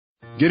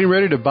Getting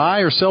ready to buy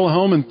or sell a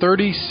home in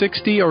 30,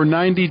 60, or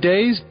 90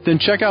 days? Then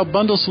check out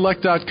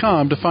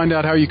bundleselect.com to find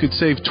out how you could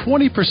save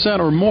 20%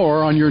 or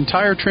more on your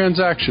entire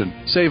transaction.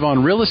 Save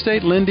on real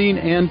estate, lending,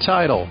 and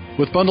title.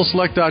 With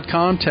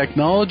bundleselect.com,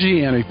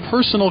 technology and a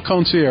personal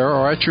concierge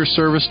are at your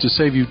service to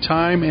save you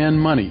time and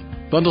money.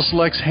 Bundle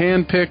Select's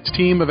hand-picked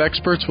team of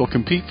experts will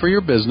compete for your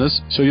business,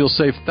 so you'll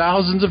save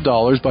thousands of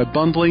dollars by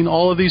bundling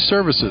all of these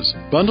services.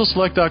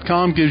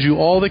 BundleSelect.com gives you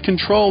all the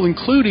control,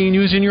 including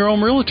using your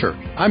own realtor.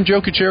 I'm Joe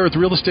Kuchera with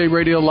Real Estate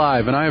Radio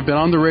Live, and I have been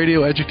on the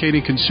radio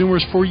educating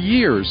consumers for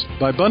years.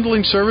 By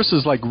bundling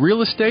services like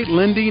real estate,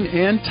 lending,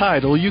 and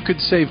title, you could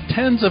save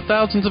tens of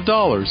thousands of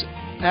dollars.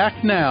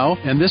 Act now,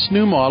 and this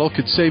new model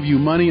could save you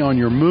money on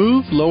your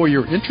move, lower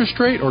your interest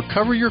rate, or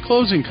cover your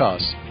closing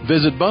costs.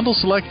 Visit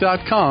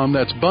BundleSelect.com.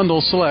 That's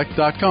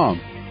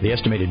BundleSelect.com. The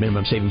estimated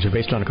minimum savings are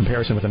based on a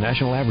comparison with a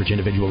national average.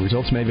 Individual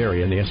results may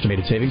vary, and the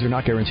estimated savings are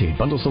not guaranteed.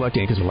 Bundle Select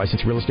Inc. is a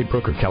licensed real estate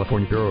broker.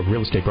 California Bureau of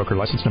Real Estate Broker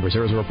license number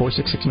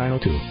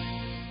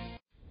 004666902.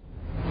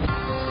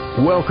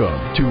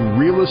 Welcome to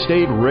Real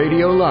Estate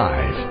Radio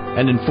Live,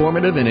 an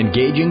informative and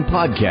engaging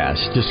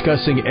podcast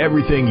discussing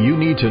everything you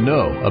need to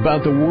know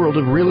about the world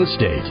of real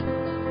estate.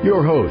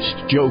 Your host,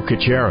 Joe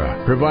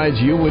Kuchera,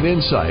 provides you with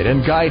insight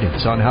and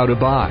guidance on how to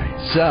buy,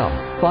 sell,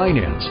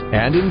 finance,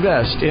 and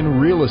invest in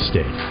real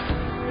estate.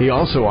 He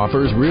also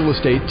offers real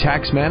estate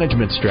tax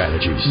management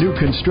strategies, new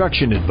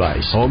construction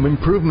advice, home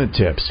improvement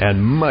tips,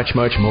 and much,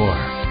 much more.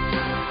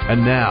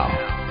 And now,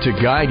 to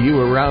guide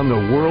you around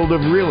the world of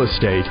real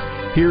estate,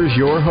 here's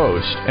your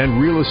host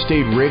and Real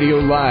Estate Radio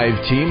Live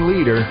team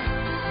leader,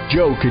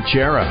 Joe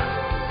Kuchera.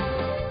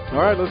 All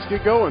right, let's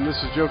get going. This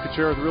is Joe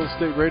Kuchera with Real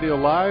Estate Radio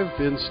Live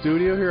in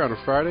studio here on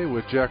a Friday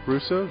with Jack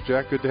Russo.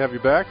 Jack, good to have you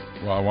back.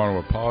 Well, I want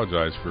to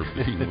apologize for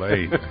being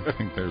late. I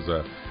think there's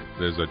a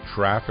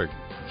traffic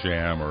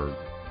jam or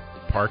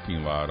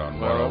parking lot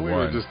on 101. We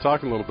were just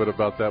talking a little bit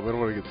about that. We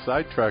don't want to get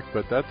sidetracked,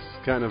 but that's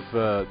kind of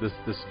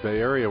this Bay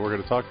Area. We're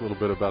going to talk a little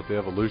bit about the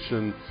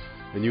evolution,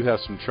 and you have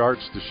some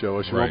charts to show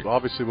us. You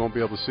obviously won't be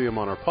able to see them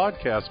on our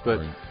podcast,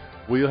 but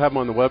will you have them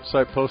on the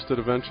website posted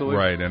eventually?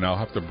 Right, and I'll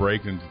have to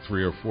break into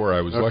 3 or 4.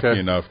 I was lucky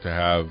enough to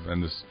have,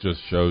 and this just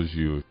shows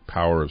you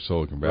power of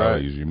Silicon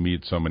Valley, is you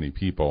meet so many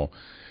people,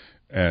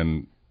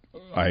 and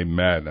I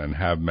met and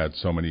have met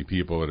so many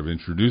people that have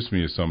introduced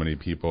me to so many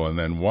people, and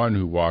then one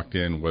who walked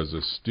in was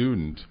a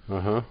student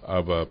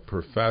of a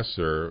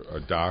professor,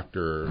 a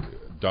Dr.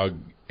 Doug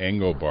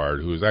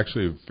Engelbart, who is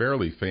actually a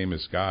fairly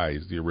famous guy.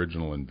 He's the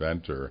original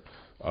inventor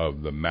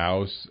of the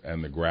mouse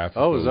and the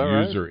graphical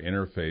user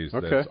interface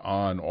that's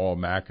on all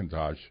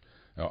Macintosh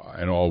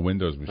and all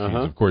Windows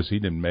machines. Of course, he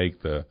didn't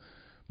make the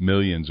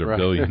millions or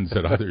billions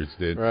that others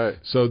did.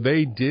 So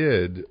they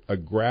did a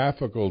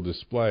graphical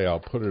display. I'll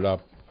put it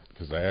up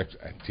because I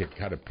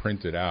got it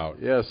printed out.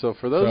 Yeah, so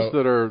for those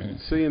that are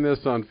seeing this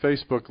on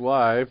Facebook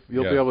Live,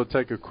 you'll be able to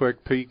take a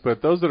quick peek.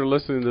 But those that are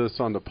listening to this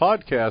on the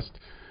podcast,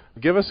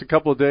 give us a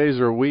couple of days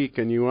or a week,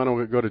 and you want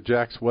to go to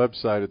Jack's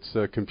website. It's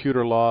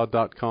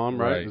computerlaw.com,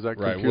 right? Is that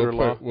computer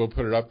law? We'll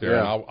put it up there,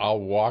 and I'll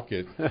walk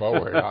it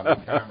forward on the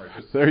camera.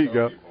 Just there you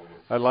go.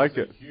 I like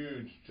it. It's a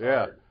huge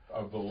chart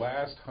of the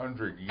last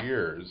 100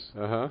 years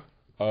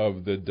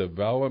of the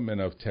development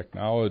of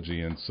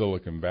technology in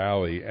Silicon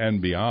Valley and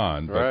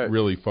beyond, but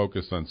really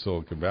focused on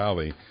Silicon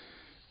Valley.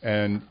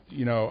 And,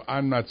 you know,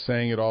 I'm not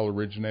saying it all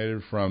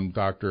originated from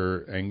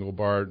Dr.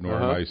 Engelbart, nor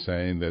am I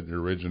saying that it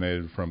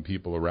originated from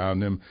people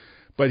around him.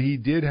 But he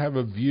did have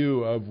a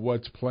view of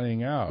what's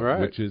playing out,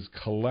 which is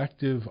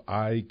collective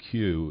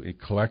IQ,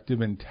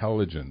 collective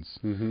intelligence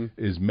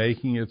is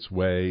making its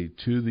way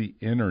to the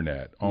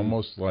Internet,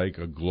 almost like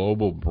a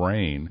global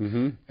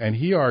brain. And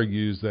he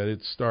argues that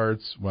it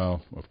starts,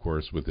 well, of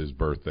course, with his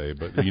birthday,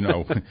 but, you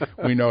know,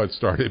 we know it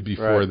started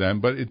before then.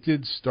 But it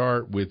did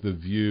start with the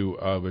view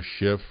of a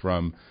shift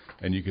from,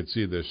 and you can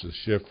see this, a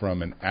shift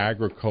from an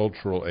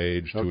agricultural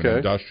age to an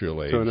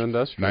industrial age,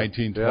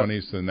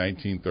 1920s to the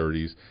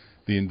 1930s.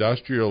 The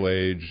industrial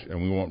age,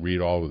 and we won't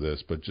read all of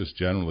this, but just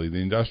generally, the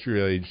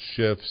industrial age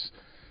shifts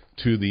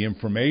to the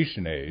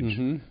information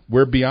age.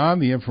 We're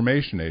beyond the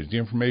information age. The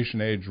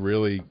information age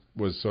really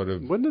was sort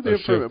of when did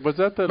was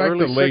that the like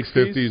early the late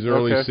 60s? 50s,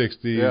 early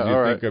 60s.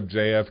 You think of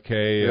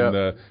JFK and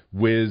the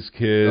whiz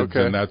kids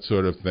and that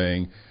sort of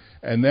thing.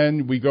 And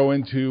then we go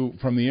into,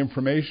 from the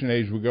information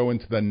age, we go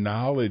into the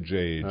knowledge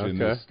age in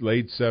the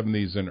late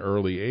 70s and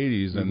early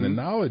 80s. And the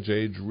knowledge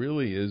age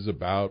really is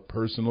about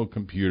personal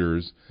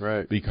computers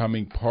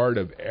becoming part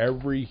of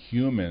every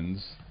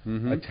human's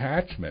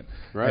attachment.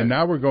 And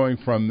now we're going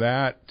from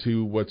that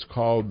to what's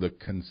called the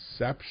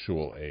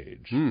conceptual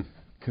age.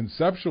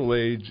 Conceptual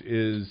age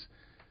is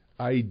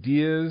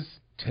ideas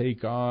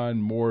take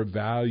on more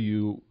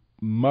value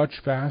much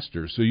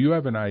faster. So you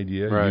have an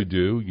idea,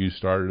 you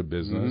started a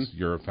business,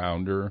 you're a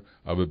founder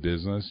of a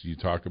business, you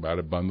talk about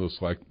a bundle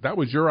select. That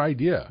was your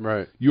idea.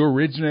 You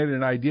originated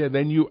an idea,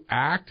 then you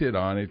acted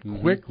on it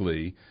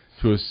quickly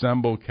to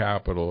assemble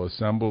capital,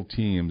 assemble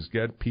teams,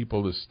 get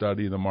people to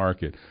study the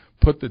market,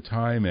 put the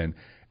time in,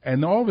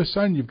 and all of a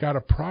sudden you've got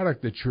a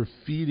product that you're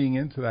feeding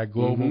into that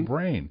global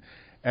brain.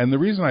 And the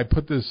reason I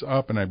put this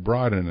up, and I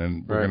brought it,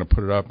 and we're going to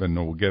put it up, and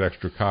we'll get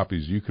extra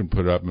copies. You can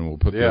put it up, and we'll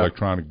put the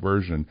electronic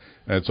version.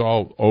 And it's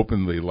all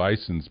openly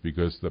licensed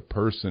because the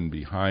person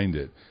behind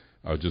it,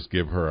 I'll just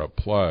give her a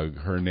plug.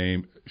 Her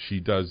name, she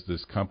does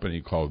this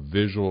company called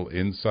Visual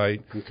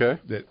Insight. Okay.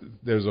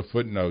 There's a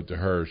footnote to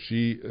her.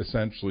 She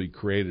essentially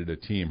created a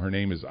team. Her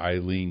name is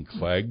Eileen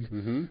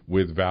Clegg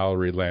with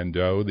Valerie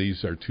Landau.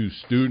 These are two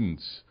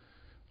students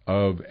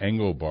of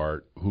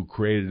Engelbart who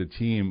created a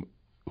team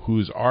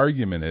whose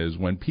argument is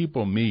when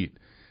people meet,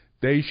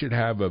 they should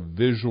have a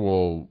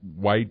visual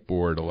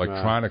whiteboard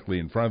electronically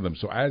in front of them.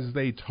 So as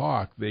they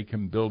talk, they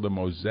can build a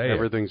mosaic.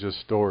 Everything's just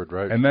stored,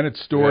 right? And then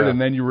it's stored, and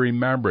then you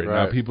remember it.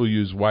 Right. Now, people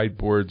use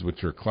whiteboards,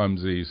 which are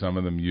clumsy. Some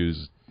of them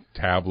use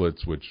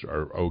tablets, which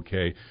are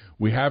okay.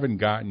 We haven't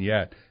gotten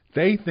yet.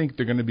 They think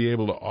they're going to be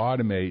able to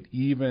automate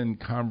even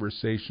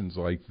conversations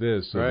like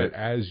this so that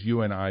as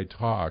you and I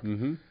talk,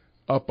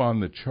 up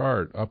on the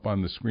chart, up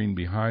on the screen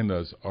behind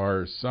us,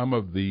 are some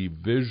of the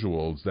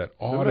visuals that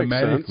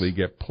automatically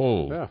get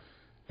pulled. Yeah.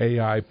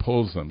 AI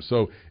pulls them.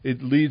 So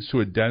it leads to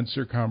a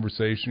denser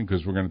conversation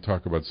because we're going to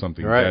talk about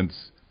something dense,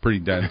 pretty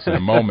dense in a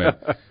moment,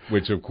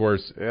 which, of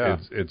course,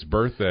 it's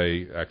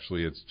birthday.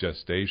 Actually, it's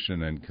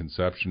gestation and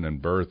conception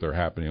and birth are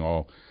happening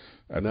all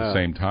at the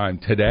same time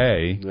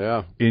today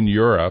in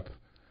Europe,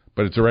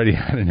 but it's already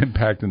had an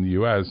impact in the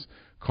U.S.,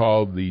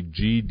 called the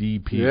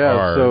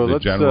GDPR, the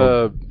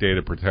General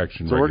Data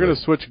Protection Regulation. So we're going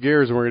to switch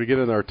gears, and we're going to get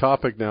into our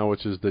topic now,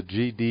 which is the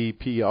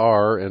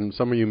GDPR, and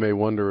some of you may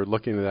wonder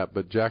looking at that,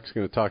 but Jack's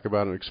going to talk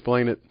about it and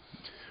explain it.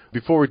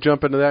 Before we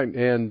jump into that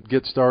and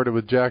get started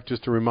with Jack,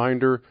 just a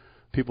reminder,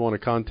 people want to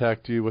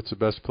contact you, what's the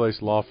best place,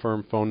 law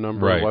firm, phone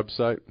number,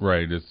 website?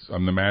 Right.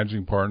 I'm the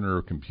managing partner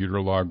of Computer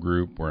Law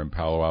Group. We're in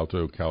Palo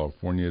Alto,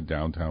 California,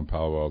 downtown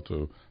Palo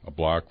Alto, a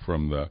block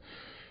from the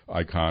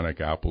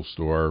iconic Apple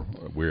store.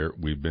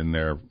 We've been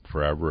there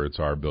forever. It's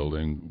our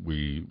building.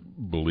 We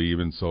believe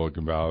in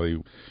Silicon Valley.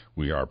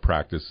 Our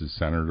practice is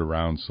centered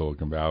around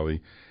Silicon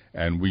Valley.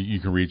 And you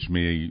can reach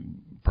me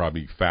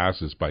probably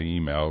fastest by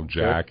email,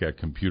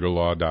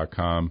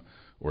 jack@computerlaw.com,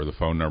 or the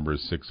phone number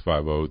is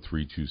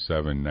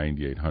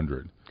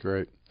 650-327-9800.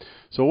 Great.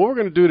 So what we're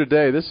going to do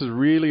today, this is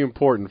really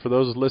important for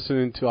those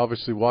listening to,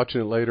 obviously watching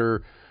it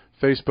later,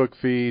 Facebook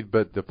feed,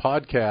 but the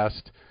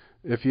podcast.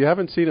 If you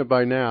haven't seen it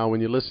by now,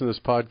 when you listen to this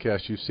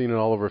podcast, you've seen it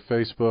all over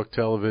Facebook,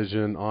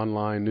 television,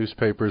 online,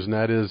 newspapers, and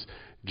that is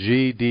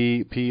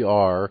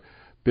GDPR,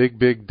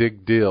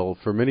 big deal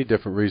for many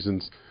different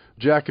reasons.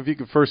 Jack, if you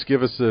could first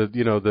give us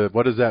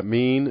what does that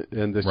mean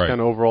and this kind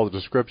of overall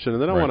description,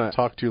 and then I want to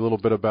talk to you a little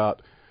bit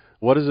about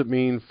what does it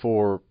mean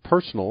for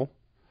personal.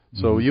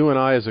 So you and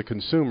I as a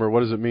consumer, what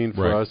does it mean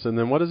for us? And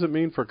then what does it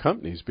mean for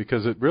companies?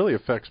 Because it really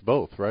affects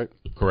both, right?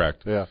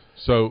 Correct. Yeah.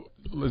 So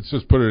let's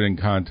just put it in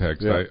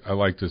context. Yeah. I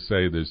like to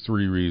say there's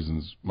three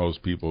reasons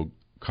most people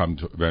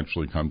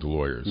eventually come to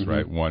lawyers,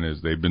 right? One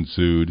is they've been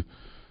sued.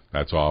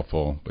 That's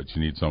awful, but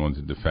you need someone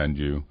to defend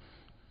you.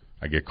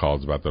 I get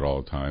calls about that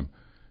all the time.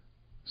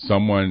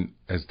 Someone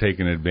has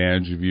taken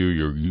advantage of you.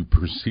 You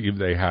perceive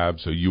they have,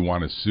 so you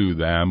want to sue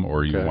them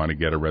or you want to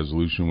get a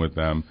resolution with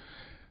them.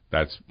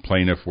 That's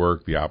plaintiff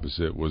work. The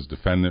opposite was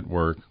defendant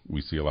work.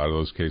 We see a lot of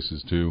those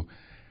cases too.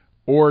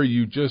 Or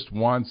you just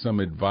want some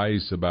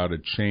advice about a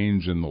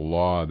change in the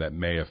law that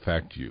may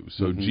affect you.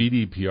 So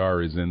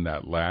GDPR is in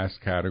that last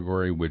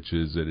category, which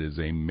is it is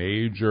a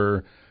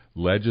major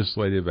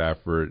legislative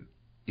effort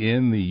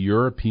in the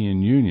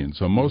European Union.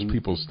 So most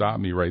people stop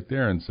me right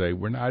there and say,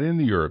 we're not in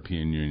the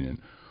European Union.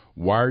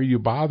 Why are you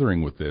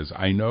bothering with this?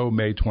 I know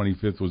May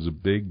 25th was a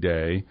big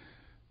day,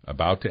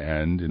 about to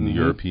end in the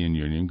European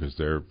Union because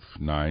they're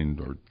 9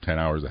 or 10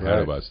 hours ahead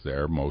of us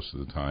there most of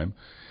the time.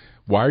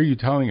 Why are you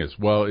telling us?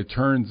 Well, it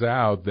turns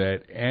out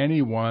that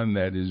anyone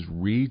that is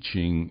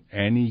reaching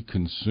any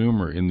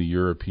consumer in the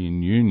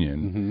European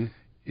Union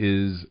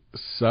is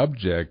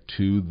subject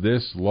to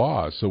this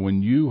law. So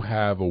when you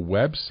have a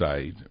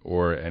website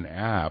or an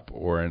app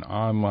or an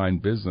online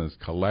business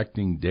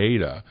collecting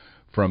data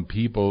from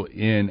people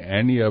in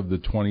any of the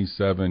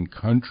 27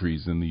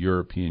 countries in the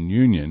European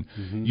Union,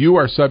 you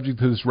are subject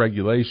to this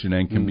regulation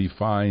and can be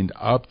fined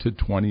up to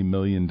 $20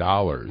 million.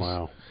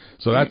 Wow.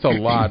 So that's a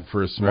lot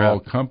for a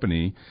small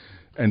company.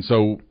 And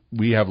so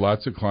we have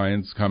lots of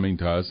clients coming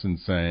to us and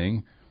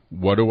saying,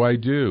 what do I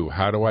do?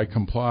 How do I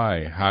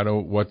comply?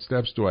 What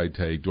steps do I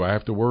take? Do I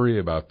have to worry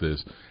about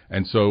this?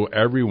 And so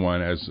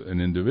everyone, as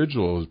an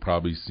individual, has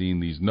probably seen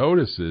these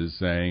notices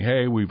saying,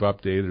 hey, we've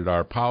updated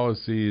our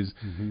policies.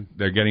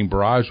 They're getting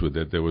barraged with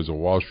it. There was a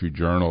Wall Street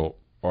Journal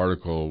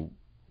article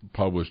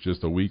published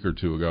just a week or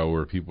two ago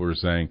where people were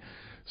saying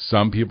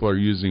some people are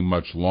using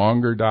much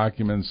longer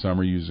documents, some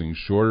are using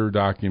shorter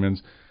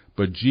documents.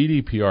 But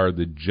GDPR,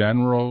 the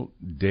General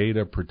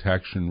Data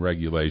Protection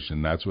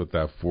Regulation, that's what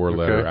that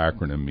four-letter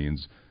acronym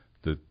means.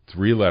 The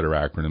three-letter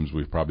acronyms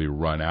we've probably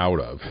run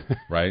out of,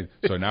 right?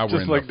 So now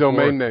we're in like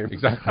domain name.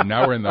 Exactly.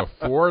 Now we're in the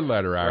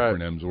four-letter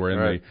acronyms. We're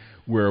in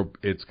where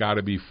it's got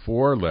to be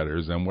 4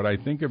 letters. And what I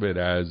think of it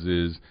as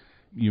is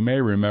you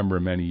may remember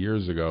many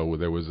years ago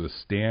there was a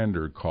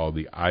standard called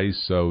the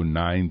ISO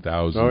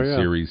 9000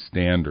 series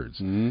standards.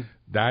 Mm-hmm.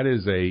 That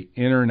is a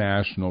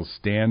international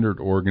standard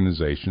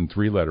organization,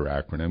 3-letter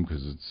acronym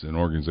because it's an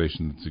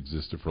organization that's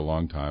existed for a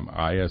long time,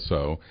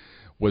 ISO,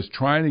 was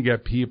trying to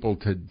get people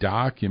to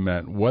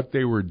document what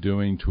they were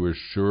doing to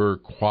assure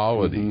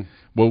quality. Mm-hmm.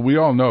 Well, we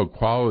all know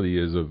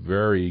quality is a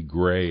very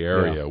gray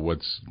area. Yeah.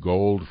 What's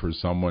gold for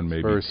someone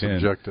may be tin.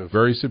 Subjective.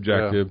 Very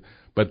subjective. Yeah.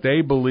 But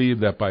they believe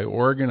that by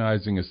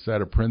organizing a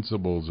set of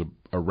principles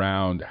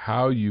around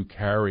how you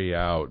carry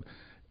out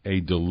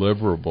a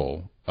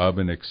deliverable of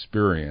an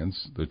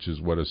experience, which is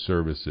what a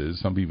service is.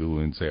 Some people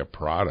even say a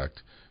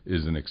product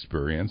is an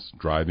experience.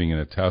 Driving in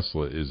a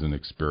Tesla is an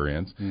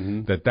experience.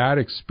 Mm-hmm. That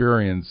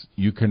experience,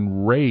 you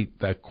can rate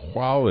that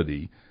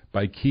quality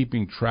by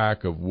keeping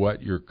track of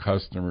what your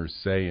customers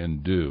say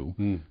and do.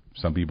 Mm.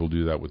 Some people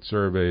do that with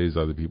surveys.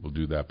 Other people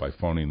do that by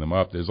phoning them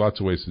up. There's lots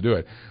of ways to do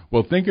it.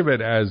 Well, think of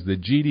it as the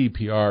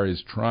GDPR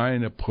is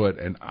trying to put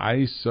an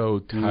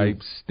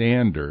ISO-type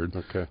standard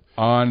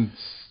on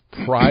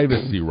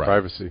privacy rights.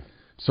 Privacy.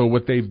 So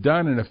what they've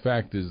done, in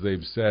effect, is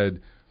they've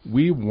said,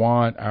 we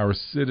want our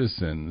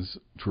citizens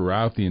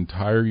throughout the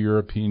entire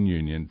European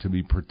Union to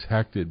be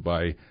protected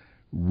by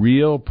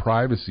real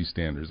privacy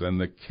standards. And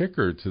the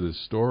kicker to the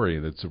story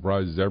that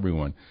surprises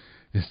everyone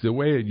is the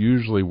way it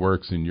usually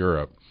works in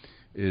Europe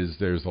is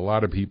there's a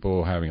lot of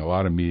people having a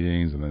lot of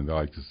meetings, and then they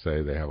like to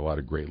say they have a lot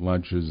of great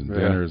lunches and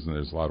dinners, and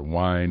there's a lot of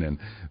wine, and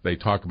they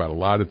talk about a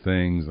lot of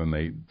things, and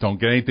they don't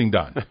get anything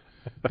done.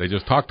 They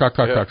just talk, don't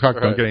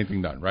get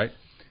anything done, right?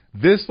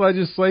 This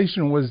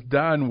legislation was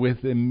done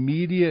with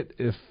immediate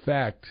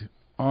effect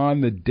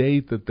on the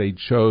date that they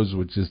chose,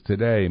 which is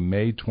today,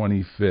 May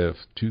 25th,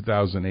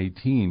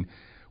 2018,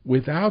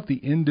 without the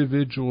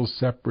individual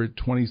separate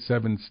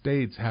 27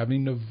 states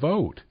having to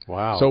vote.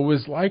 Wow. So it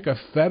was like a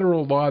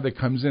federal law that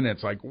comes in,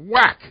 it's like,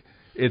 whack!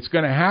 It's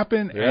going to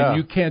happen, and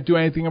you can't do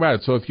anything about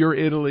it. So if you're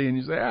Italy and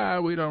you say,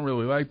 we don't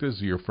really like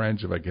this, or you're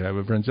French, if I could have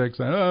a French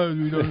accent,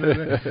 we don't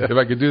like that. If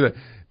I could do that.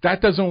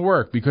 That doesn't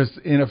work because,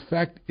 in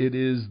effect, it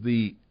is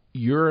the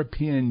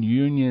European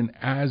Union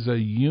as a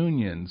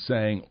union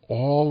saying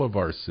all of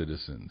our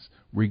citizens,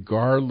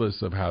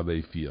 regardless of how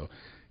they feel.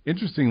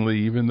 Interestingly,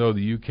 even though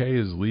the UK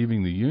is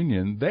leaving the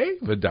union,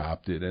 they've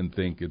adopted and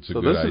think it's a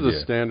good idea. So this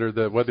is a standard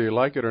that whether you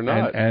like it or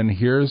not. And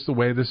here's the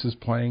way this is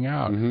playing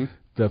out. Mm-hmm.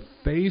 The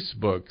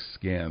Facebook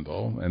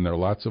scandal, and there are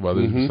lots of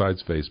others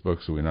besides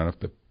Facebook, so we don't have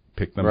to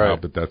pick them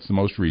out, but that's the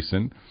most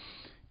recent.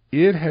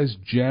 It has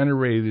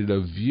generated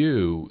a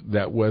view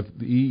that what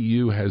the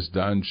EU has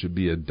done should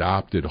be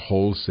adopted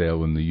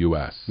wholesale in the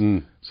U.S.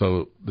 Mm.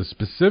 So the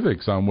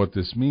specifics on what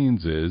this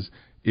means is,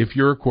 if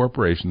you're a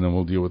corporation, then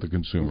we'll deal with the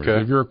consumers.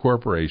 Okay. If you're a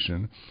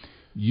corporation,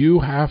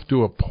 you have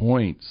to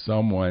appoint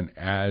someone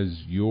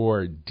as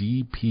your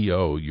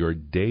DPO, your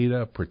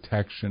data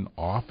protection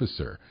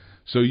officer.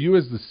 So you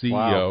as the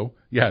CEO,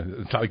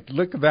 it's like,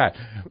 look at that.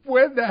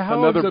 When the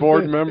hell another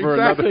board member?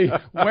 Exactly.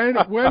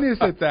 when is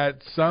it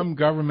that some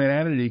government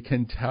entity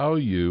can tell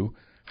you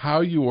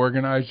how you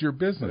organize your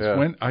business?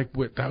 Yeah.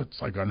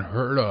 That's like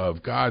unheard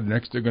of. God,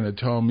 next they're going to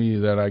tell me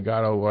that I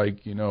got to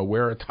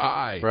wear a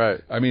tie.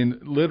 Right. I mean,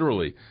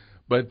 literally.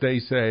 But they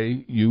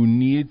say you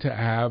need to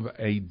have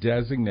a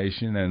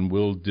designation, and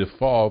will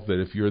default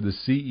that if you're the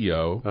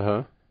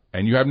CEO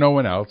and you have no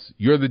one else,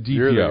 you're the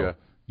DPO.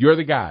 You're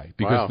the guy,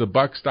 because the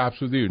buck stops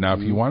with you. Now,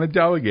 if you want to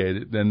delegate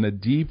it, then the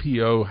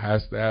DPO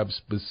has to have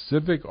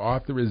specific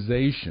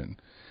authorization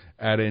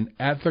at an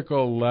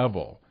ethical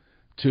level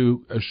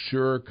to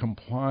assure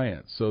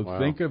compliance. So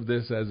think of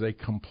this as a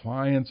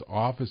compliance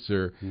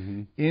officer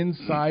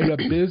inside a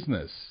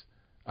business.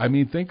 I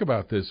mean, think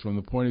about this from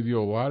the point of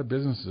view of a lot of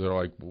businesses are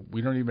like,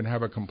 we don't even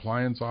have a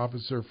compliance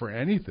officer for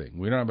anything.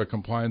 We don't have a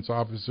compliance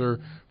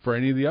officer for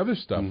any of the other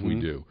stuff we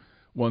do.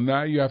 Well,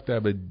 now you have to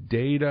have a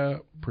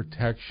data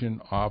protection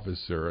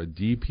officer, a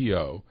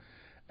DPO,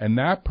 and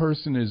that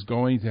person is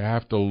going to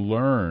have to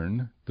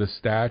learn the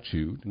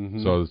statute.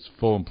 So it's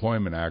Full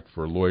Employment Act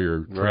for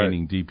lawyer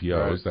training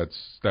DPOs. That's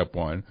step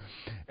one.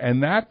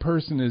 And that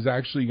person is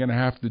actually going to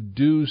have to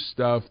do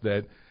stuff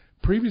that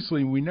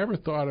previously we never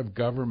thought of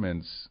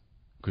governments,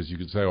 because you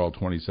could say all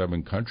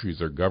 27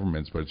 countries are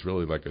governments, but it's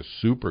really like a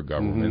super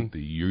government, the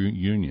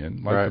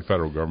union, like the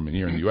federal government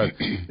here in the U.S.,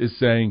 is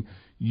saying,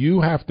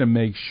 you have to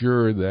make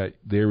sure that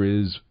there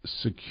is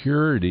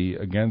security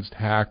against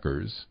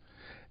hackers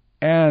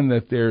and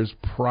that there's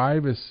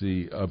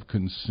privacy of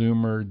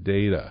consumer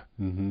data.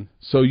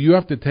 So you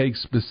have to take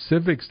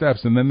specific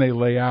steps, and then they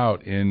lay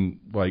out in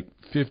like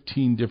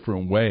 15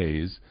 different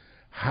ways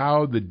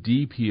how the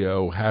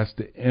DPO has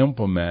to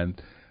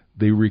implement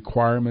the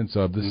requirements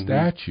of the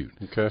statute.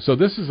 Okay. So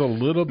this is a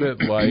little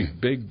bit like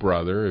Big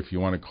Brother, if you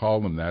want to call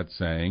them that,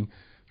 saying,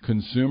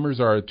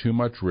 consumers are at too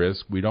much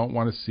risk. We don't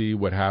want to see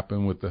what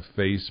happened with the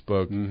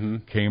Facebook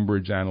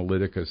Cambridge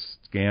Analytica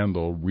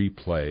scandal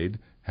replayed.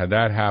 Had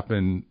that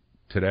happened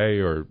today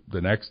or the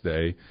next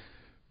day,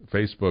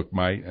 Facebook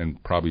might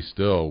and probably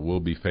still will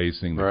be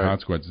facing the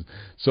consequences.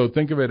 So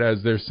think of it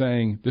as they're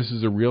saying this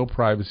is a real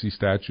privacy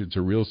statute. It's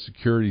a real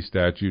security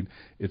statute.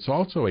 It's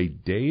also a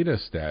data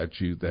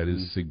statute that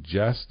is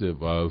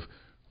suggestive of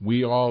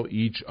we all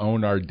each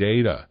own our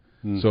data.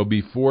 So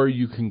before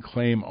you can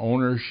claim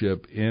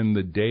ownership in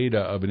the data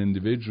of an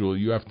individual,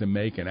 you have to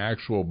make an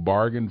actual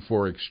bargain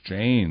for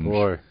exchange.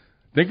 Boy.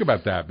 Think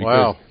about that,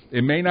 because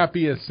it may not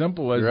be as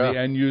simple as the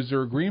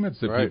end-user agreements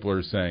that people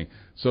are saying.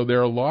 So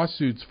there are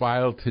lawsuits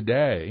filed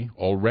today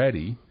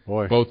already,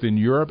 both in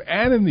Europe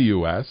and in the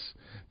U.S.,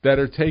 that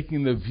are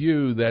taking the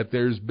view that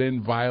there's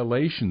been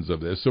violations of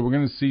this. So we're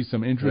going to see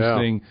some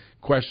interesting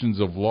questions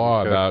of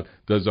law about,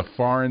 does a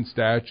foreign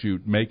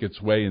statute make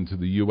its way into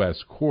the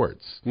U.S.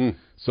 courts?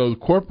 So the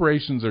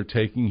corporations are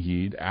taking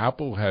heed.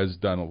 Apple has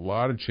done a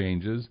lot of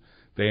changes.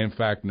 They, in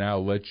fact, now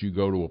let you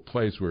go to a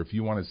place where if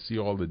you want to see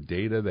all the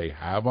data they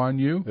have on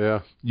you,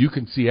 you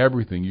can see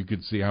everything. You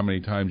can see how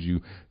many times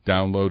you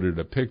downloaded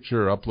a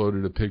picture,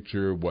 uploaded a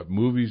picture, what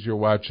movies you're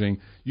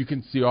watching. You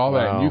can see all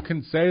that. And you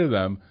can say to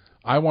them,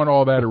 I want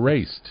all that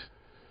erased.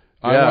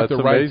 I want the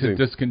right to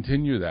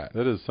discontinue that.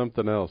 That is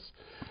something else.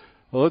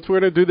 Well, we're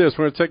going to do this.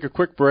 We're going to take a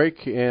quick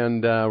break,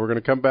 and we're going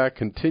to come back,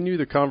 continue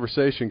the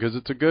conversation, because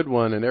it's a good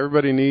one, and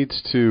everybody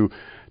needs to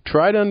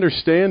try to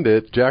understand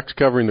it. Jack's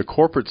covering the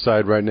corporate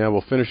side right now.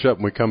 We'll finish up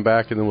when we come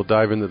back, and then we'll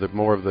dive into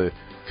more of the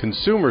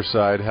consumer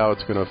side, how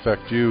it's going to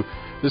affect you.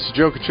 This is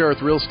Joe Kuchera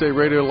with Real Estate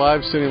Radio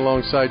Live, sitting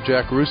alongside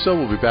Jack Russo.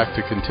 We'll be back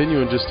to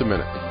continue in just a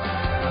minute.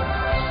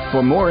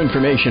 For more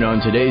information on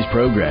today's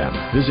program,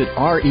 visit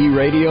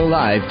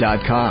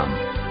RERadiolive.com.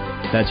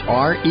 That's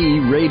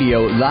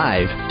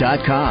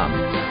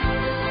RERadiolive.com.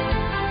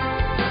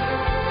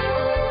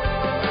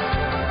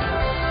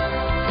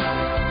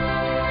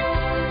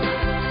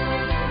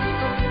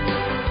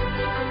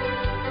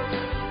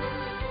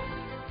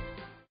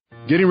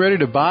 Getting ready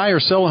to buy or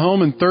sell a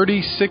home in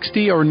 30,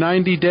 60, or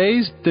 90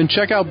 days? Then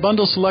check out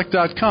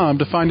bundleselect.com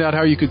to find out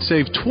how you could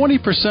save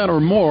 20% or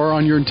more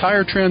on your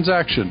entire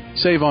transaction.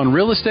 Save on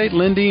real estate,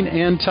 lending,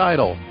 and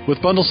title. With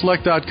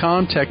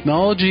bundleselect.com,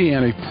 technology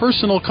and a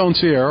personal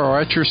concierge are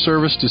at your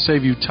service to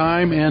save you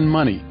time and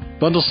money.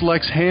 Bundle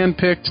Select's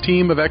hand-picked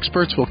team of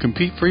experts will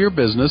compete for your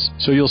business,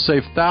 so you'll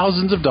save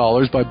thousands of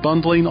dollars by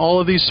bundling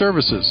all of these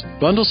services.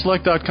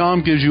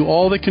 BundleSelect.com gives you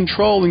all the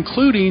control,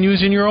 including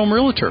using your own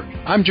realtor.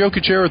 I'm Joe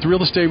Kuchera with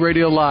Real Estate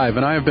Radio Live,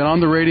 and I have been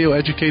on the radio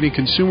educating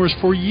consumers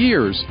for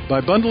years.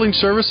 By bundling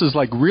services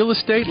like real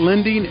estate,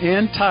 lending,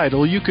 and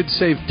title, you could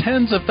save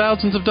tens of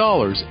thousands of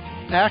dollars.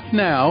 Act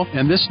now,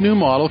 and this new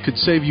model could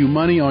save you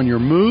money on your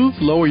move,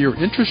 lower your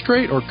interest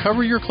rate, or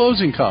cover your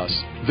closing costs.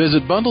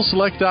 Visit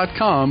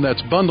BundleSelect.com.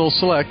 That's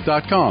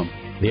BundleSelect.com.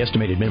 The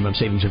estimated minimum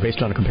savings are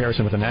based on a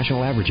comparison with a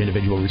national average.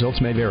 Individual results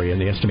may vary, and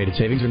the estimated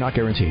savings are not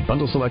guaranteed.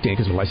 Bundle Select Inc.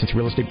 is a licensed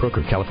real estate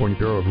broker. California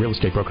Bureau of Real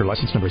Estate Broker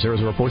license number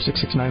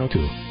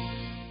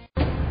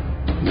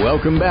 004666902.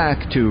 Welcome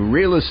back to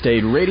Real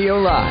Estate Radio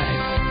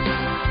Live.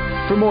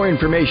 For more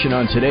information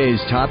on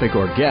today's topic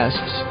or guests,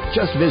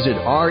 just visit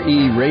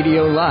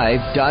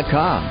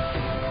RERadiolive.com.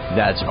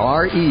 That's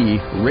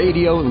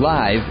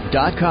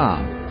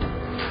RERadiolive.com.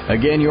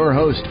 Again, your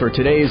host for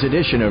today's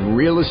edition of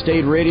Real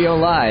Estate Radio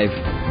Live,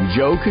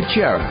 Joe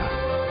Kuchera.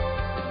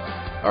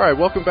 All right,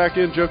 welcome back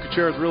in. Joe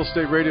Kuchera with Real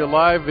Estate Radio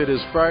Live. It is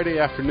Friday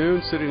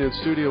afternoon, sitting in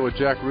studio with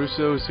Jack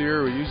Russo is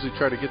here. We usually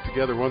try to get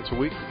together once a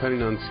week,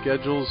 depending on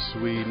schedules.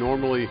 We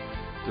normally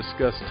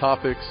discuss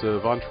topics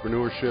of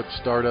entrepreneurship,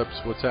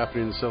 startups, what's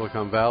happening in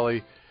Silicon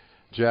Valley.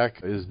 Jack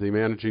is the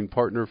managing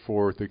partner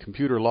for the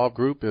Computer Law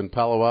Group in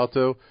Palo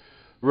Alto.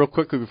 Real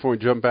quickly before we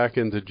jump back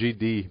into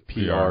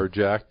GDPR,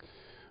 Jack,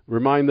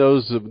 remind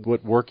those of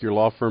what work your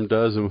law firm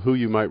does and who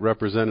you might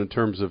represent in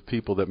terms of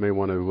people that may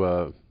want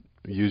to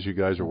use you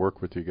guys or work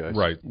with you guys.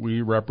 Right.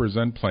 We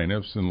represent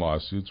plaintiffs in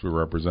lawsuits. We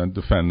represent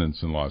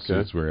defendants in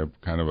lawsuits. We have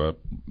kind of a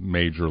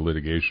major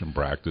litigation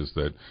practice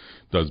that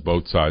does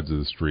both sides of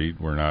the street.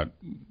 We're not,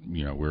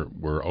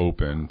 we're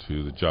open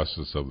to the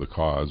justice of the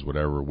cause,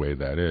 whatever way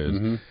that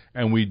is.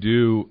 And we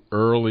do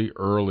early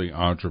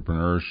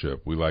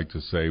entrepreneurship. We like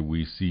to say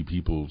we see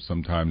people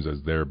sometimes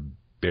as they're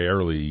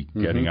barely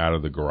getting out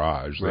of the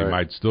garage. They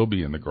might still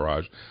be in the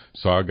garage.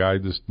 Saw a guy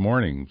this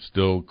morning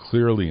still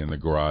clearly in the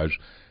garage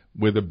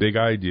with a big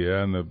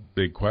idea, and the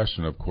big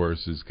question, of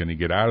course, is can he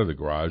get out of the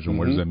garage, and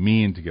what does it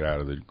mean to get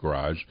out of the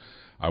garage?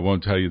 I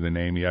won't tell you the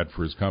name yet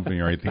for his company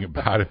or anything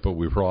about it, but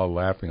we were all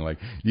laughing like,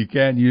 you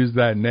can't use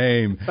that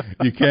name.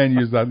 You can't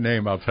use that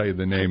name. I'll tell you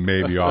the name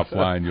maybe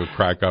offline. You'll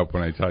crack up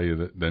when I tell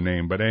you the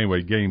name. But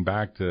anyway, getting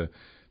back to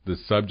the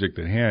subject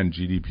at hand,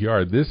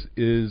 GDPR, this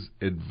is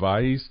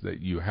advice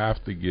that you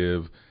have to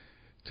give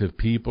to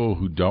people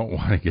who don't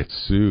want to get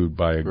sued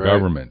by a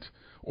government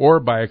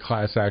or by a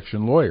class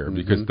action lawyer,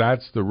 because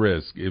that's the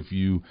risk. If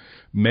you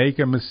make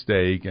a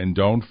mistake and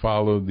don't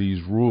follow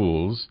these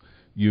rules,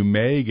 you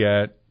may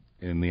get,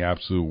 in the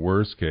absolute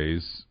worst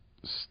case,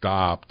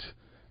 stopped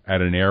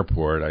at an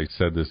airport. I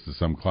said this to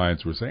some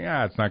clients who were saying,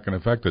 it's not going to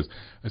affect us.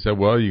 I said,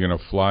 well, you're going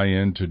to fly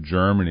into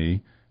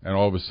Germany and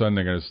all of a sudden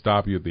they're going to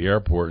stop you at the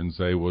airport and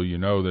say, well,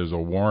 there's a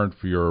warrant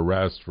for your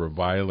arrest for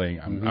violating.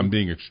 I'm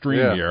being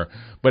extreme here,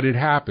 but it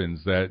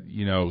happens that,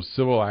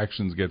 civil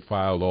actions get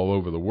filed all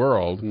over the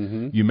world.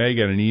 You may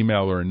get an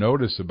email or a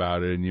notice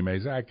about it, and you may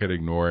say, I could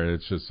ignore it.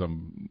 It's just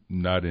some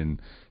nut in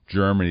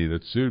Germany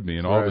that sued me.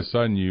 And all of a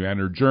sudden you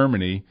enter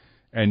Germany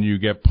and you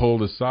get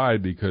pulled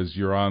aside because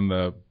you're on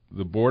the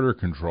border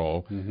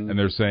control, and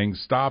they're saying,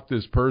 stop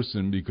this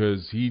person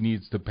because he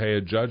needs to pay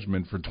a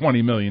judgment for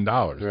 $20 million.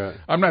 Right.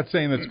 I'm not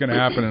saying that's going to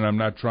happen, and I'm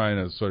not trying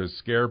to sort of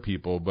scare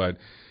people, but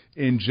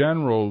in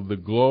general, the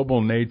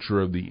global nature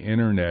of the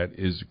Internet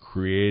is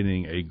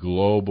creating a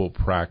global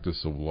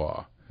practice of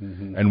law.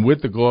 And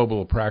with the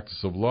global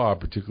practice of law,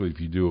 particularly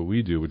if you do what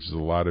we do, which is a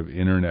lot of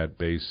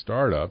Internet-based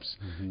startups,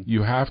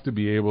 you have to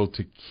be able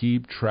to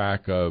keep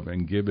track of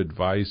and give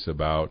advice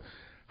about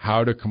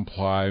how to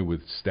comply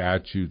with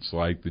statutes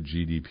like the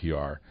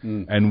GDPR.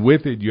 And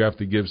with it, you have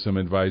to give some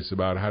advice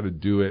about how to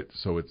do it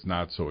so it's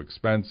not so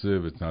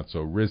expensive, it's not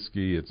so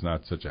risky, it's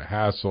not such a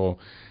hassle.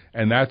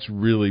 And that's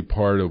really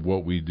part of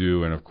what we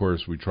do. And, of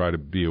course, we try to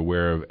be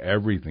aware of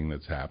everything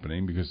that's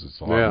happening because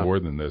it's a lot more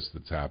than this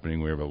that's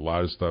happening. We have a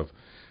lot of stuff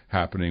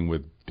happening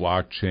with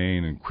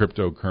blockchain and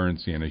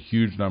cryptocurrency and a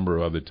huge number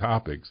of other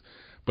topics.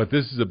 But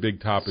this is a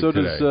big topic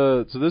today.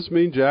 So this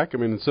mean, Jack,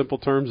 in simple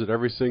terms, that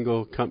every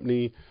single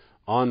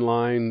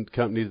online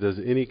company that does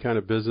any kind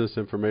of business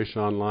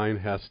information online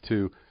has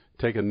to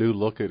take a new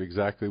look at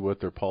exactly what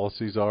their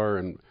policies are?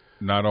 And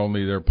not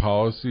only their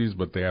policies,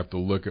 but they have to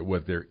look at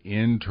what their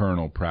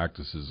internal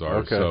practices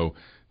are. So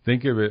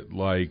think of it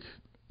like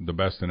the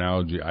best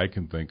analogy I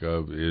can think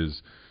of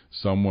is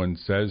someone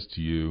says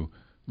to you,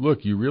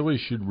 look, you really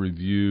should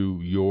review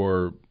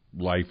your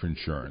life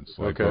insurance,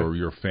 or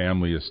your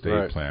family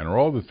estate plan, or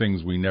all the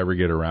things we never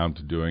get around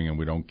to doing and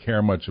we don't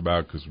care much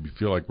about because we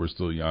feel like we're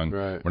still young.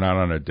 We're not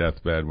on a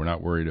deathbed. We're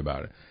not worried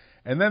about it.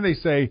 And then they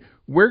say,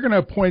 we're going to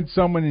appoint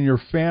someone in your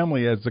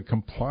family as a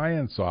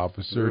compliance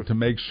officer to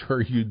make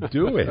sure you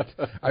do it.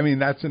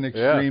 That's an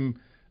extreme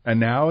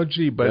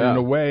analogy, but in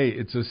a way,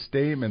 it's a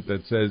statement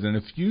that says, and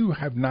if you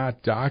have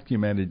not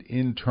documented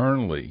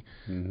internally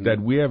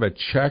that we have a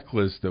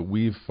checklist that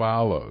we've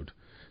followed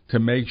to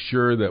make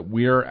sure that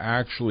we're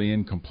actually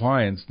in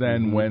compliance,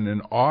 then when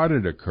an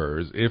audit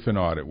occurs, if an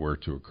audit were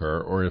to occur,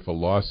 or if a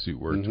lawsuit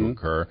were to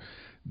occur,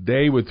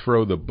 they would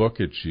throw the book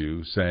at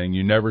you saying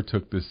you never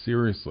took this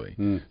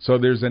seriously. So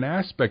there's an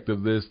aspect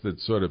of this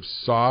that's sort of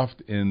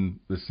soft in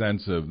the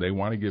sense of they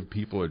want to give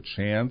people a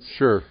chance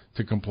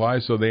to comply.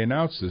 So they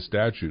announced this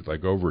statute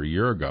like over a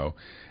year ago,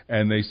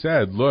 and they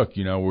said, look,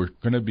 we're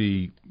going to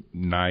be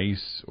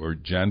nice or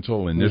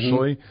gentle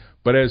initially,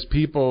 but as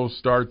people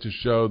start to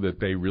show that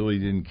they really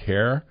didn't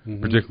care,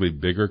 particularly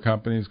bigger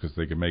companies, because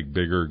they can make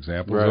bigger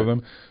examples of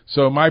them.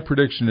 So my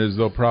prediction is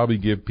they'll probably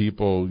give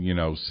people,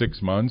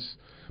 6 months.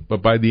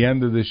 But by the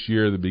end of this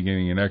year, the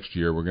beginning of next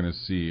year, we're going to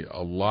see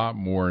a lot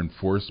more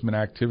enforcement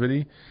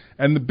activity.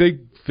 And the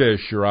big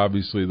fish are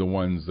obviously the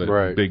ones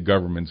that big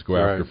governments go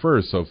after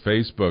first. So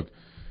Facebook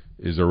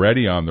is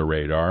already on the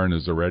radar and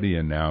has already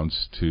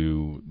announced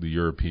to the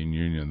European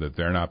Union that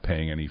they're not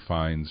paying any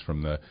fines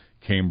from the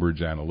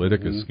Cambridge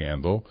Analytica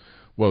scandal.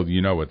 Well, you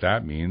know what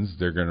that means.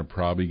 They're going to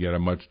probably get a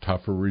much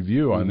tougher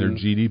review on their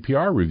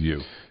GDPR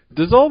review.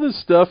 Does all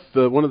this stuff,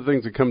 one of the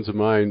things that comes to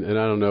mind, and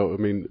I don't know,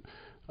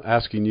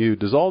 asking you,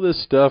 does all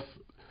this stuff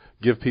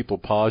give people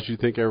pause, you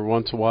think, every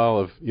once in a while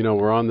of,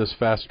 we're on this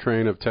fast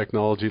train of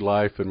technology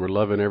life and we're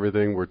loving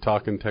everything, we're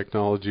talking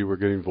technology, we're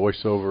getting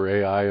voiceover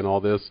AI and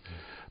all this,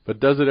 but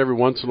does it every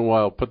once in a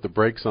while put the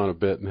brakes on a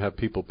bit and have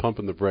people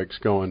pumping the brakes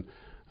going,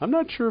 I'm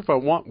not sure if I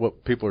want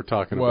what people are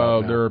talking about now.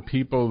 Well, there are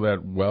people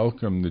that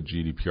welcome the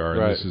GDPR,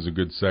 and this is a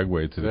good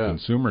segue to the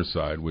consumer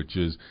side, which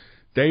is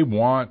they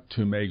want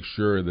to make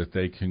sure that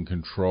they can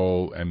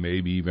control and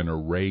maybe even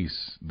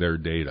erase their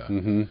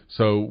data.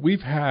 So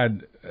we've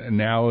had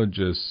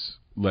analogous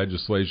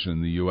legislation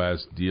in the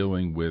U.S.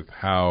 dealing with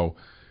how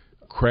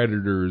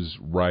creditors'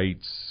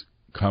 rights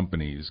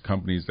companies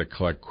that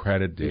collect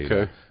credit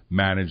data,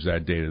 manage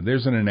that data.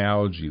 There's an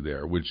analogy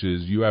there, which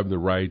is you have the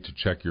right to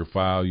check your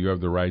file, you have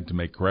the right to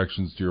make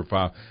corrections to your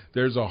file.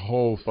 There's a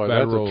whole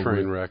federal. That's a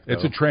train wreck.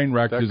 It's a train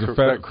wreck.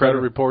 That credit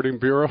reporting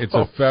bureau. It's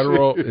a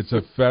federal. It's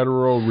a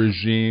federal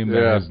regime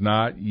that has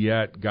not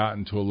yet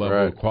gotten to a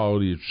level of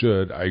quality it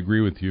should. I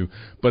agree with you,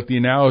 but the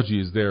analogy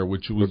is there,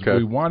 which was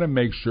we want to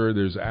make sure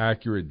there's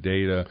accurate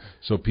data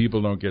so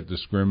people don't get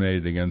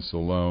discriminated against a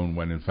loan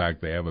when in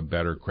fact they have a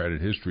better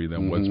credit history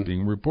than what's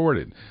being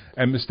reported,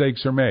 and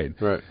mistakes are made.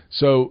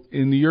 So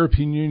in the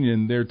European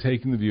Union, they're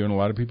taking the view, and a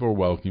lot of people are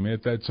welcoming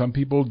it, that some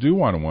people do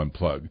want to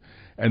unplug.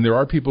 And there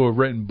are people who have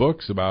written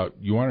books about,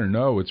 you want to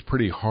know, it's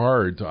pretty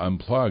hard to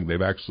unplug.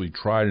 They've actually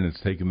tried, and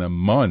it's taken them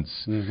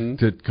months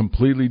to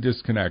completely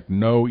disconnect.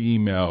 No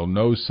email,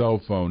 no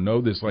cell phone, no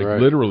this.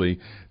 Literally,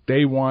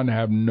 they want to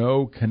have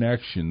no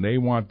connection. They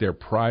want their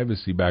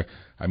privacy back.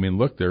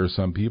 Look, there are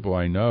some people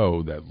I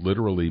know that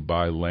literally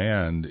buy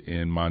land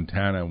in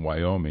Montana and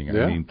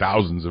Wyoming.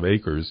 Thousands of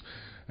acres.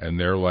 and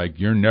they're like,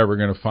 you're never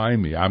going to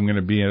find me. I'm going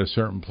to be in a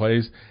certain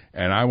place,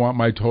 and I want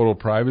my total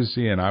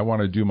privacy, and I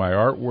want to do my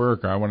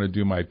artwork, or I want to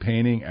do my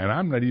painting, and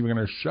I'm not even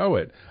going to show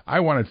it. I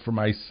want it for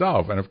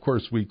myself. And, of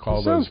course, we call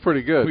those... Sounds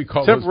pretty good. We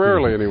call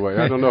temporarily, anyway.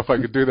 I don't know if I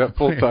could do that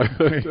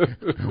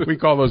full-time. we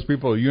call those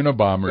people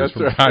Unabombers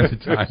from time to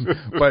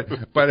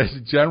time. But as a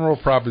general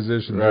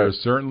proposition, there are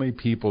certainly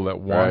people that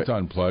want to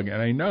unplug,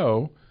 and I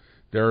know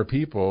there are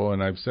people,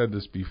 and I've said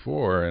this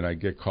before, and I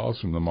get calls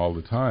from them all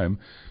the time,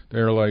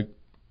 they're like,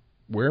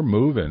 we're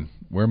moving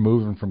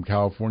from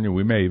California.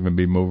 We may even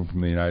be moving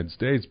from the United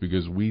States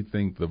because we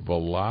think the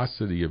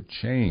velocity of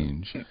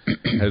change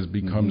has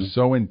become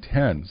so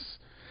intense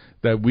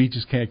that we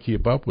just can't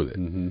keep up with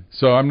it.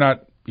 So I'm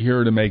not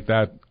here to make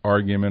that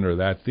argument or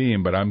that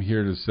theme, but I'm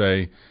here to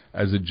say,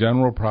 as a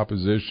general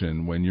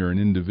proposition, when you're an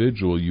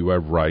individual, you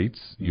have rights.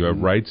 You have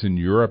rights in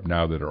Europe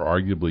now that are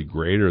arguably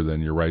greater than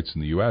your rights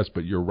in the U.S.,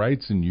 but your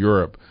rights in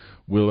Europe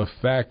will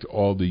affect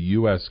all the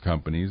U.S.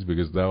 companies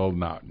because they'll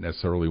not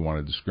necessarily want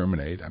to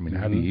discriminate. I mean,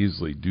 how do you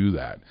easily do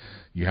that?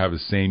 You have the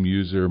same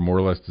user, more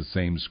or less the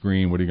same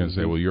screen. What are you going to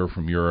say? Well, you're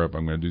from Europe.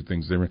 I'm going to do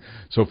things different.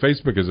 So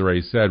Facebook has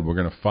already said we're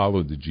going to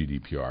follow the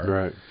GDPR.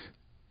 Right.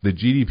 The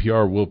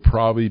GDPR will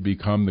probably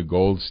become the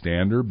gold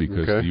standard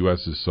because the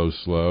U.S. is so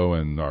slow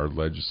and our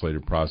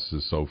legislative process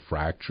is so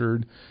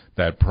fractured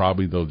that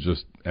probably they'll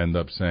just end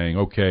up saying,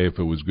 okay, if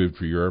it was good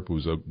for Europe, it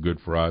was good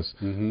for us.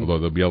 Although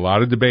there'll be a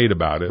lot of debate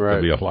about it.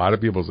 There'll be a lot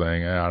of people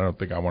saying, I don't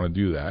think I want to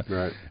do that.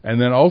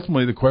 And then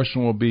ultimately the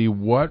question will be,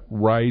 what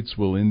rights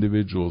will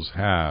individuals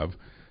have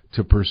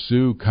to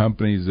pursue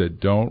companies that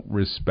don't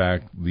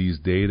respect these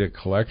data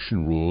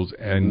collection rules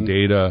and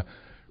data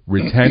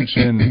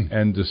retention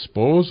and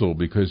disposal,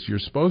 because you're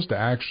supposed to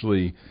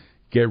actually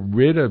get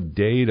rid of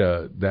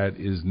data that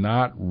is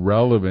not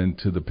relevant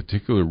to the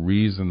particular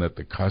reason that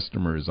the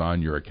customer is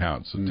on your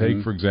account. So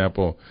take, for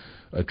example,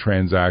 a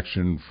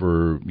transaction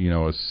for,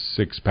 a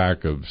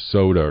 6-pack of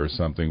soda or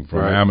something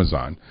from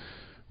Amazon.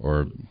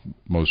 Or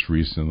most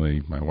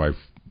recently, my wife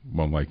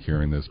won't like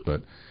hearing this,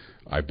 but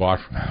I bought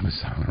from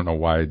Amazon. I don't know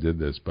why I did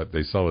this, but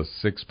they sell a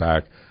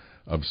 6-pack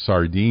of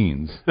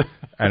sardines,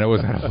 and it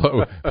was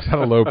at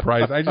a low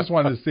price. I just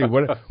wanted to see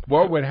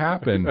what would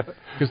happen,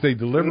 because they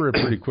deliver it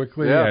pretty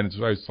quickly, and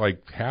it's like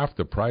half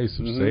the price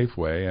of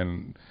Safeway,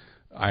 and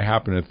I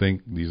happen to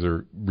think these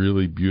are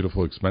really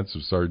beautiful,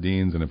 expensive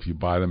sardines, and if you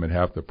buy them at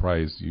half the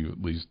price, you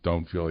at least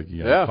don't feel like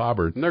you get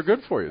clobbered. And they're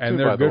good for you, and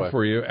too, they're good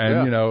for you.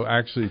 And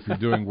actually, if you're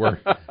doing work,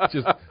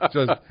 just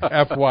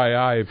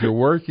FYI, if you're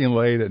working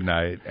late at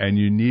night and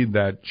you need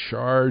that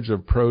charge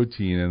of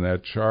protein and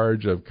that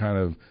charge of kind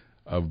of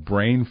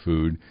brain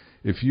food,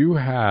 if you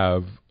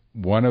have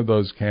one of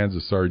those cans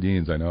of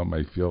sardines, I know it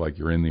might feel like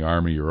you're in the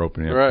Army, you're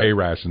opening up pay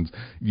rations,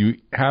 you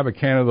have a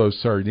can of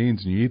those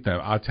sardines and you eat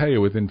them, I'll tell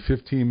you, within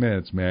 15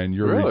 minutes, man,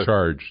 you're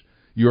recharged.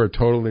 You are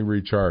totally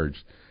recharged,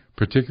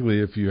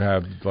 particularly if you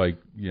have, like,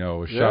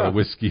 a shot of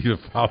whiskey to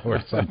follow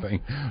or something.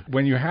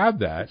 When you have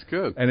that, it's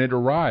good. And it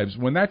arrives,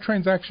 when that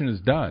transaction is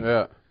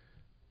done,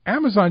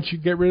 Amazon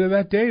should get rid of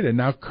that data.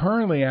 Now,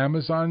 currently,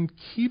 Amazon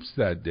keeps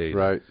that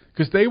data.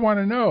 Because they want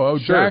to know,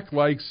 Jack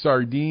likes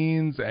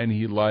sardines, and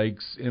he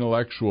likes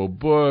intellectual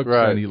books,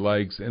 and he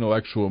likes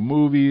intellectual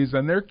movies,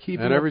 and they're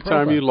keeping And every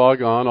time you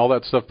log on, all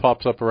that stuff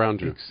pops up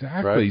around you.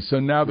 Exactly. So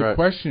now the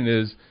question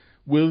is,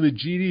 will the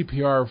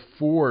GDPR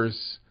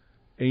force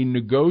a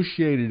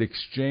negotiated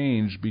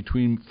exchange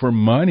for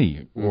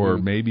money, or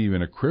maybe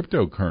even a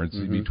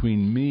cryptocurrency,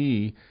 between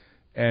me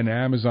and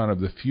Amazon of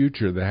the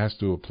future that has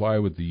to apply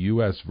with the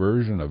U.S.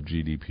 version of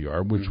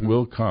GDPR, which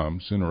will come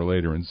sooner or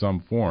later in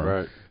some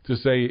form, to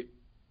say,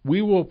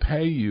 we will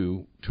pay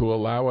you to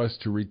allow us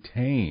to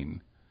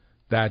retain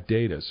that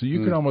data. So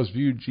you can almost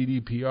view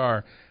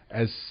GDPR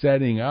as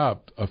setting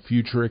up a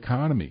future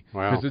economy,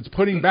 because it's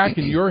putting back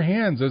in your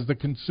hands as the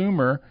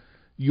consumer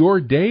your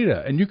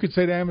data. And you could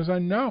say to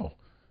Amazon, no,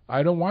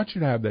 I don't want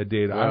you to have that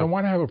data. I don't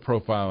want to have a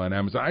profile on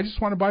Amazon. I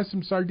just want to buy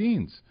some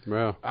sardines.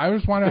 I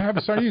just want to have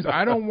sardines.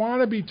 I don't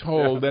want to be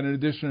told that in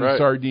addition to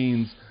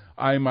sardines,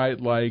 I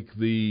might like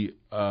the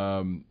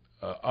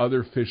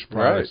other fish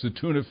products, the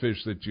tuna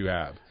fish that you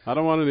have. I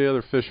don't want any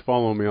other fish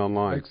following me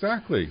online.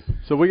 Exactly.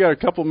 So we got a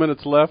couple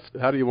minutes left.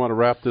 How do you want to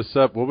wrap this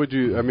up? What would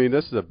you,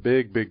 this is a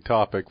big, big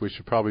topic. We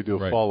should probably do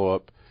a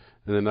follow-up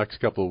in the next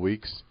couple of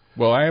weeks.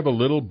 Well, I have a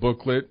little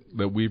booklet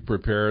that we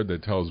prepared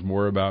that tells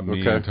more about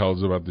me and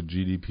tells about the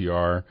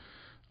GDPR.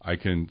 I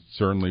can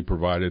certainly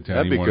provide it to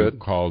anyone who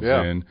calls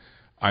in.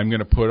 I'm going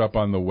to put up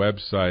on the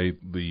website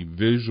the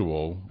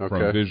visual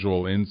from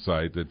Visual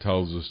Insight that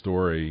tells the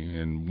story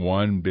in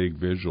one big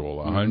visual,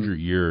 100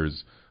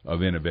 years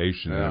of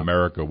innovation in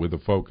America with a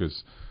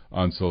focus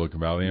on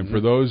Silicon Valley. And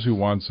for those who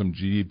want some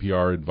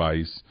GDPR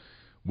advice,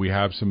 we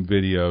have some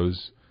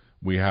videos.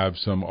 We have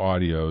some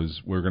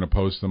audios. We're going to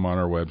post them on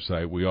our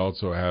website. We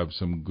also have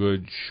some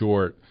good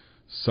short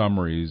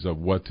summaries of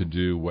what to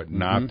do, what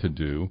not to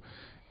do.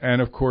 And,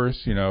 of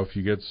course, if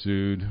you get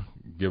sued,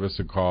 give us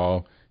a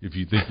call. If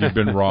you think you've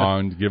been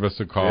wronged, give us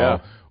a call.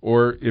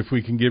 or if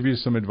we can give you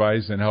some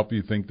advice and help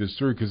you think this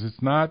through, because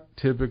it's not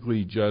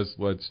typically just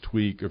let's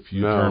tweak a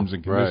few terms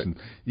and conditions.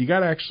 Right. You got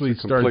to actually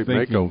start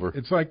thinking. Makeover.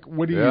 It's like,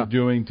 what are you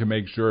doing to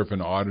make sure if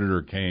an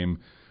auditor came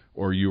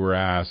or you were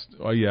asked,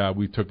 oh, yeah,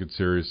 we took it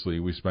seriously,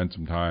 we spent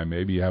some time,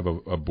 maybe you have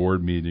a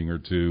board meeting or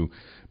two,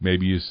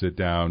 maybe you sit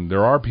down.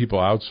 There are people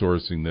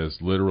outsourcing this,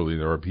 literally.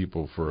 There are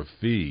people for a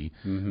fee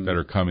that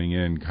are coming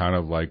in kind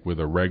of like with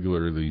a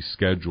regularly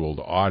scheduled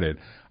audit.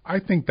 I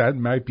think that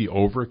might be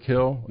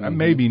overkill. That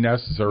may be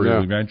necessary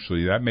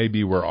eventually. That may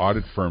be where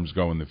audit firms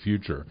go in the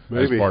future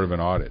as part of an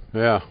audit.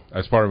 Yeah.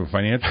 As part of a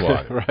financial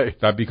audit. Right.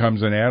 That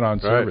becomes an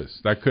add-on service.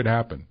 That could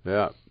happen.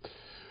 Yeah.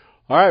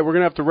 All right, we're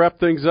going to have to wrap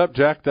things up.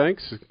 Jack,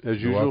 thanks, as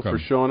usual, for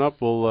showing up.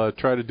 We'll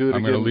try to do it again.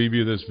 I'm going to leave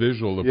you this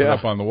visual to put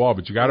up on the wall,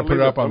 but you got to put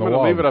it up on the wall. I'm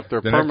going to leave it up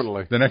there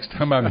permanently. The next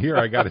time I'm here,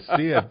 I got to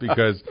see it,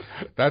 because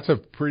that's a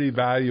pretty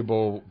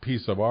valuable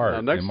piece of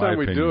art. Next time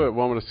we do it,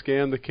 well, I'm going to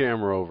scan the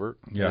camera over,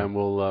 and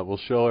we'll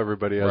show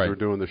everybody as we're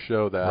doing the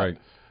show that. Right.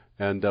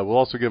 And we'll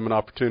also give them an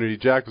opportunity.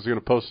 Jack was going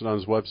to post it on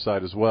his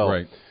website as well.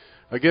 Right.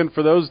 Again,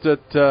 for those that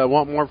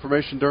want more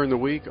information during the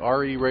week,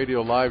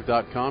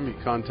 RERadiolive.com. You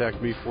can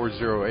contact me,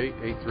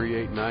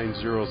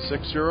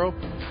 408-838-9060.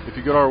 If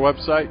you go to our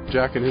website,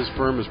 Jack and his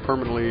firm is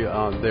permanently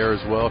on there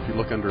as well if you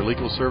look under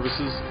Legal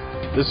Services.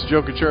 This is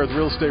Joe Kuchera with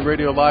Real Estate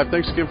Radio Live.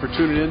 Thanks again for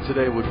tuning in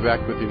today. We'll be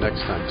back with you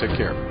next time. Take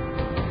care.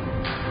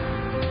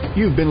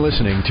 You've been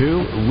listening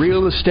to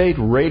Real Estate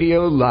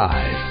Radio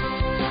Live.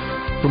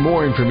 For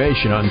more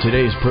information on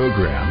today's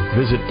program,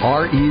 visit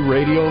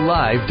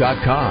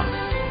RERadiolive.com.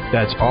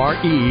 That's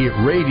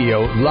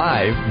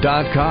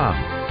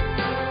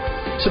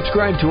RERadiolive.com.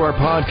 Subscribe to our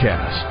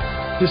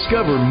podcast.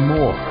 Discover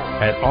more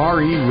at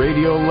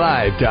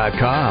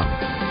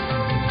RERadiolive.com.